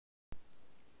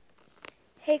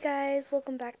Hey guys,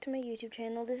 welcome back to my YouTube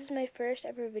channel. This is my first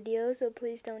ever video, so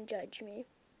please don't judge me.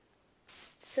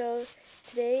 So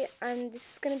today,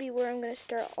 this is going to be where I'm going to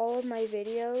start all of my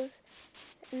videos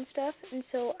and stuff. And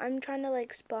so I'm trying to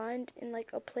spawn in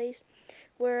a place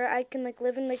where I can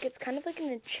live in it's kind of like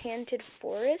an enchanted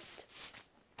forest.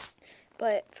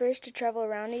 But first, to travel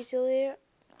around easier,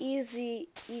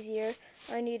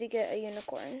 I need to get a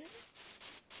unicorn.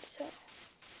 So,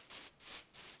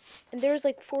 and there's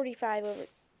 45 over.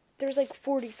 There's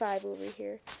 45 over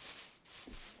here.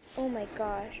 Oh my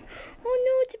gosh. Oh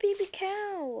no, it's a baby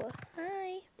cow.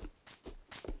 Hi.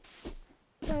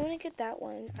 I want to get that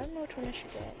one. I don't know which one I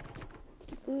should get.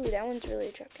 Ooh, that one's really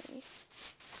attracting me.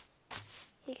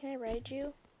 Hey, can I ride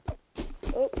you?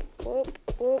 Whoop, whoop,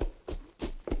 whoop.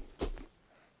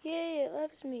 Yay, it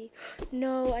loves me.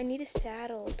 No, I need a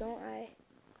saddle, don't I?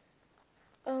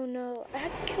 Oh no, I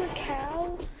have to kill a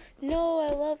cow? No, I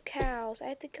love cows. I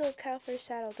have to kill a cow for a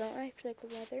saddle, don't I? For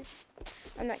the leather.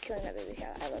 I'm not killing that baby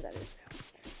cow. I love that baby cow.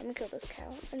 I'm gonna kill this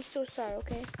cow. I'm so sorry,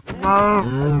 okay?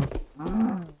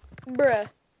 Bruh.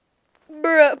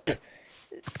 Bruh.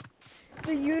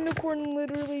 The unicorn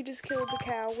literally just killed the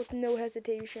cow with no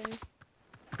hesitation.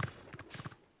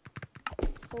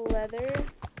 Leather.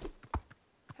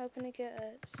 How can I get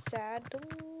a saddle?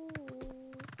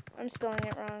 I'm spelling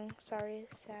it wrong. Sorry,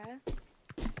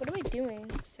 What am I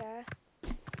doing?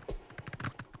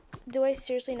 Do I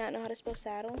seriously not know how to spell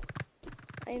saddle?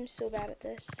 I am so bad at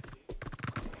this.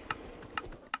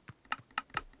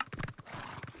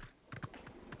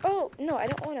 Oh, no, I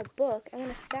don't want a book. I want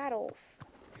a saddle.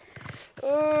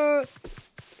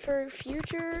 For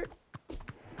future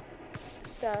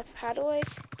stuff,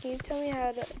 can you tell me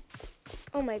how to,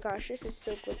 oh my gosh, this is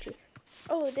so glitchy.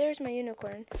 Oh, there's my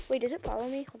unicorn. Wait, does it follow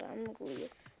me? Hold on, I'm gonna leave.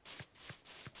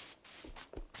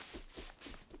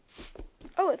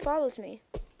 Oh, it follows me.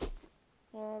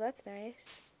 Well, that's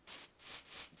nice.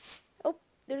 Oh,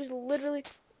 there's literally,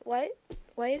 what?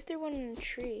 Why is there one in a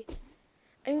tree?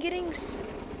 I'm getting,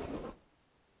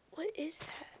 what is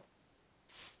that?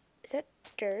 Is that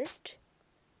dirt?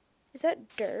 Is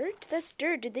that dirt? That's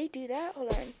dirt. Did they do that?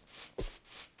 Hold on.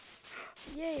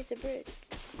 Yay, it's a bridge.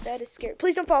 That is scary.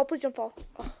 Please don't fall. Please don't fall.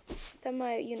 Oh, that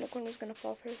my unicorn was going to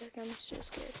fall for a second. I'm so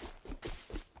scared.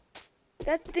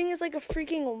 That thing is like a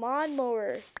freaking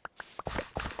lawnmower.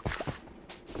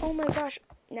 Oh my gosh.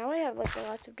 Now I have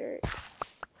lots of dirt.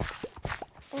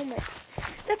 Oh my.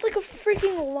 That's like a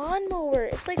freaking lawnmower.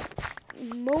 It's like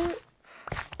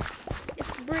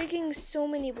it's breaking so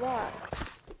many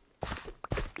blocks.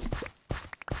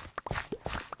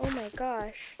 Oh my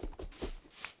gosh.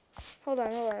 Hold on. I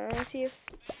want to see if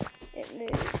it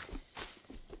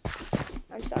moves.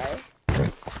 I'm sorry.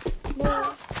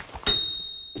 Move.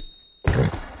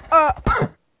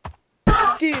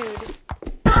 Dude.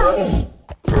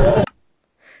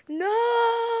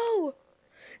 No!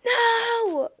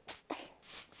 No!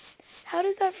 How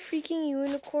does that freaking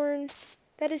unicorn...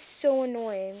 That is so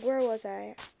annoying. Where was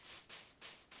I?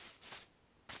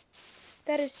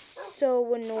 That is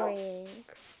so annoying.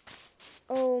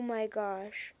 Oh my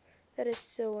gosh. That is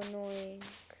so annoying.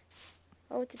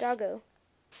 Oh, it's a doggo.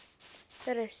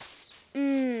 That is...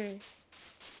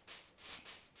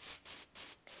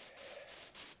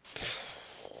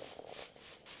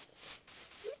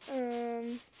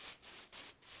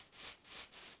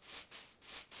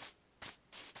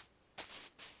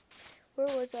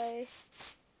 Where was I?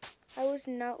 I was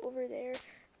not over there.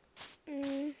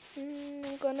 I'm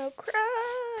gonna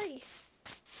cry.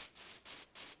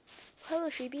 Hello,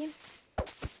 sheepy.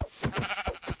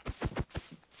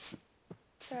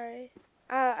 Sorry.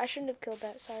 I shouldn't have killed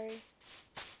that, sorry.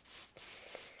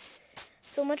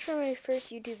 So much for my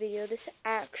first YouTube video. This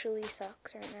actually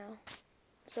sucks right now.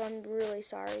 So I'm really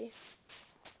sorry.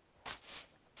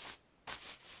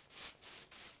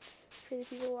 For the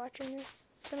people watching this,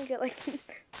 it's gonna get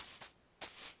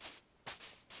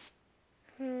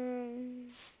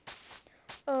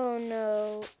oh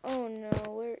no,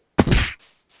 where,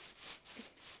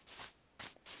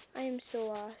 I am so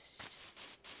lost.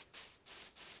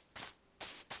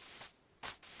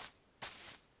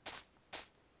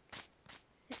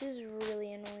 This is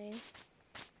really annoying.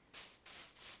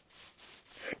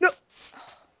 No! Oh,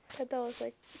 I thought that was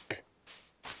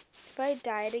if I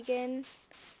died again,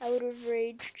 I would have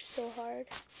raged so hard.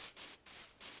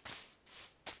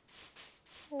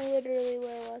 Literally,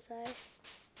 where was I?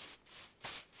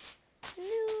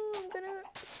 No, I'm gonna...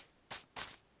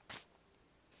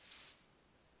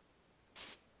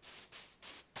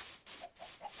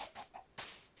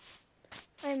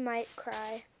 I might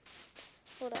cry.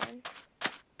 Hold on.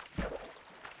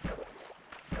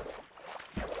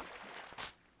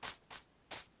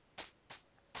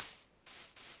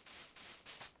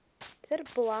 that a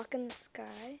block in the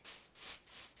sky?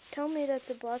 Tell me that's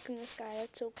a block in the sky.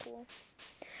 That's so cool.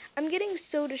 I'm getting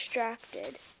so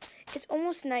distracted. It's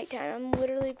almost nighttime. I'm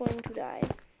literally going to die.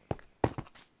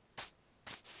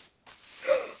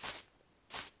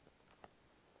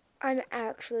 I'm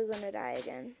actually gonna die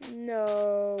again.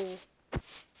 No.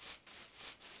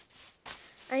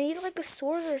 I need like a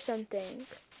sword or something.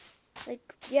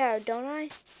 Like, yeah, don't I?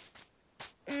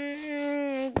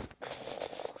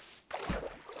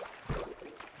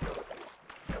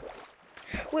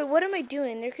 Wait, what am I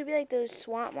doing? There could be like those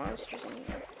swamp monsters in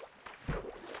here.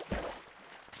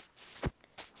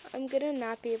 I'm gonna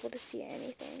not be able to see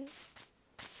anything.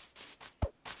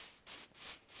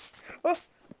 Oh!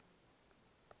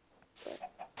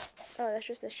 Oh, that's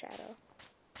just a shadow.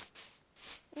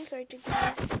 I'm sorry to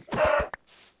guess.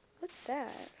 What's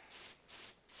that?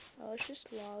 Oh, it's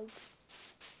just logs.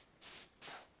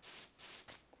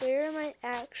 Where am I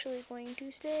actually going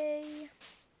to stay?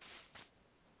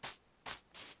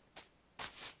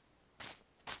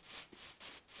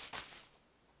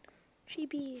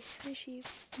 Sheepy, my sheep.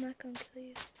 I'm not gonna kill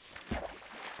you.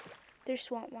 There's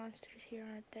swamp monsters here,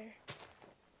 aren't there?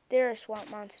 There are swamp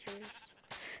monsters.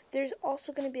 There's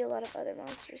also going to be a lot of other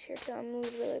monsters here too. I'm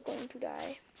literally going to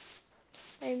die.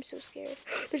 I am so scared.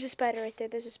 There's a spider right there.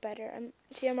 There's a spider. I'm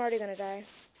already going to die.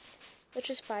 Let's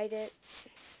just fight it.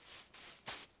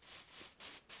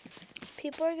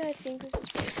 People are going to think this is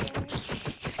fun.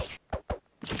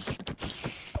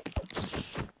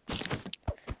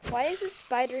 Why is the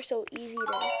spider so easy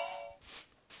to...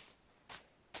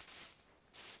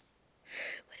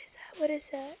 What is that? What is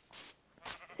that?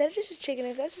 Is that just a chicken?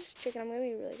 If that's just a chicken, I'm going to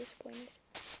be really disappointed.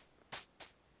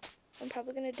 I'm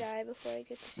probably going to die before I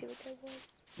get to see what that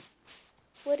was.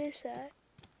 What is that?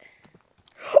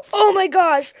 Oh my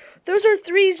gosh! Those are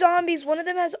 3 zombies. One of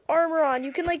them has armor on.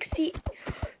 You can like see...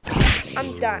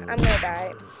 I'm done. I'm going to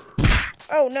die.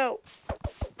 Oh no.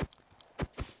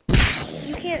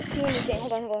 You can't see anything.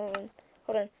 Hold on.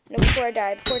 No, before I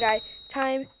die.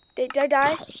 Time. Did I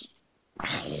die?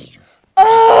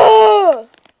 Oh!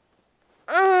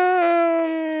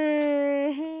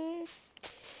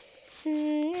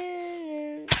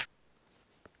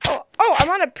 Oh, I'm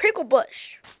on a prickle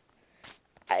bush.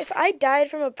 If I died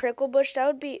from a prickle bush, that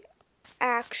would be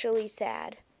actually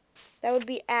sad.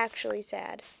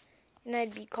 And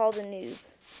I'd be called a noob.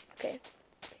 Okay.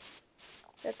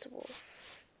 That's a wolf.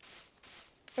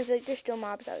 I feel like there's still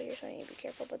mobs out here, so I need to be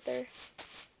careful, but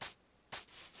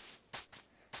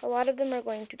a lot of them are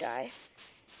going to die.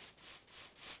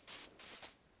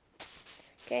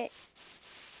 Okay.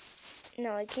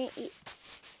 No, I can't eat.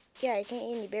 Yeah, I can't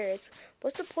eat any berries.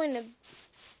 What's the point of...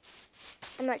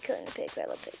 I'm not killing the pigs. I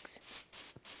love pigs.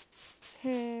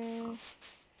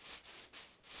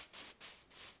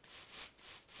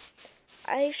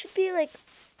 I should be like...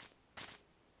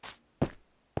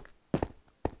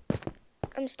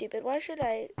 I'm stupid. Why should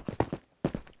I...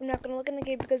 I'm not going to look in the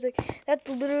cave because like that's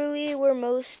literally where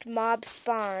most mobs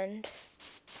spawned.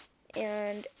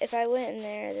 And if I went in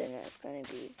there, then that's going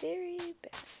to be very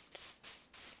bad.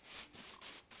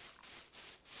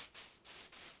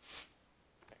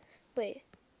 Wait.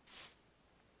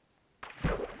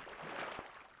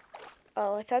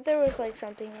 Oh, I thought there was like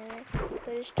something in it,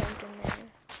 so I just jumped in there.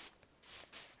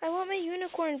 I want my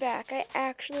unicorn back. I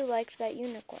actually liked that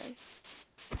unicorn.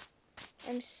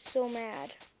 I'm so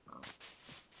mad.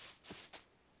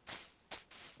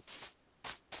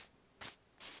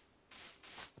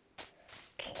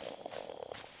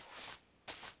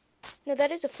 No,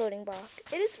 that is a floating block.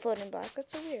 It is a floating block.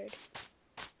 That's so weird.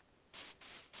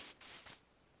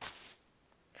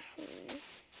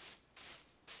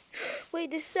 Wait,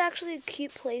 this is actually a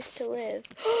cute place to live.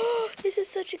 This is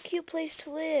such a cute place to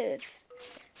live.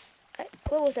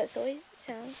 What was that sound?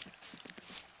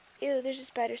 Ew, there's a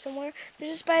spider somewhere.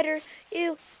 There's a spider.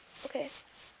 Ew. Okay.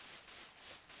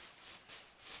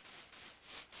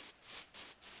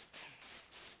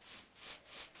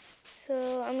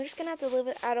 So I'm just gonna have to live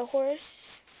without a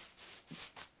horse.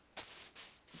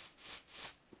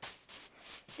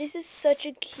 This is such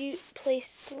a cute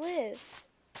place to live.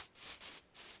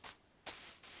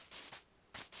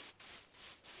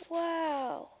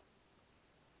 Wow.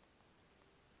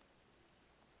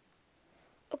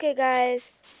 Okay,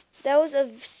 guys, that was a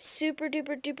super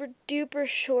duper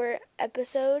short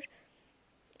episode,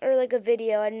 or like a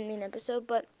video. I didn't mean episode,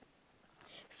 but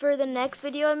for the next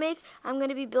video I make, I'm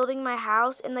gonna be building my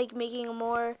house and like making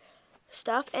more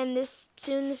stuff. And this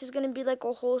is gonna be like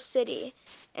a whole city.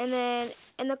 And then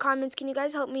in the comments, can you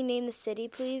guys help me name the city,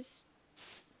 please?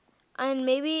 And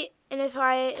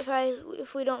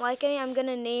if we don't like any, I'm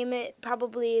gonna name it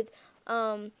probably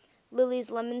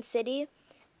Lily's Lemon City.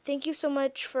 Thank you so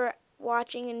much for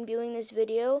watching and viewing this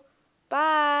video.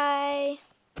 Bye!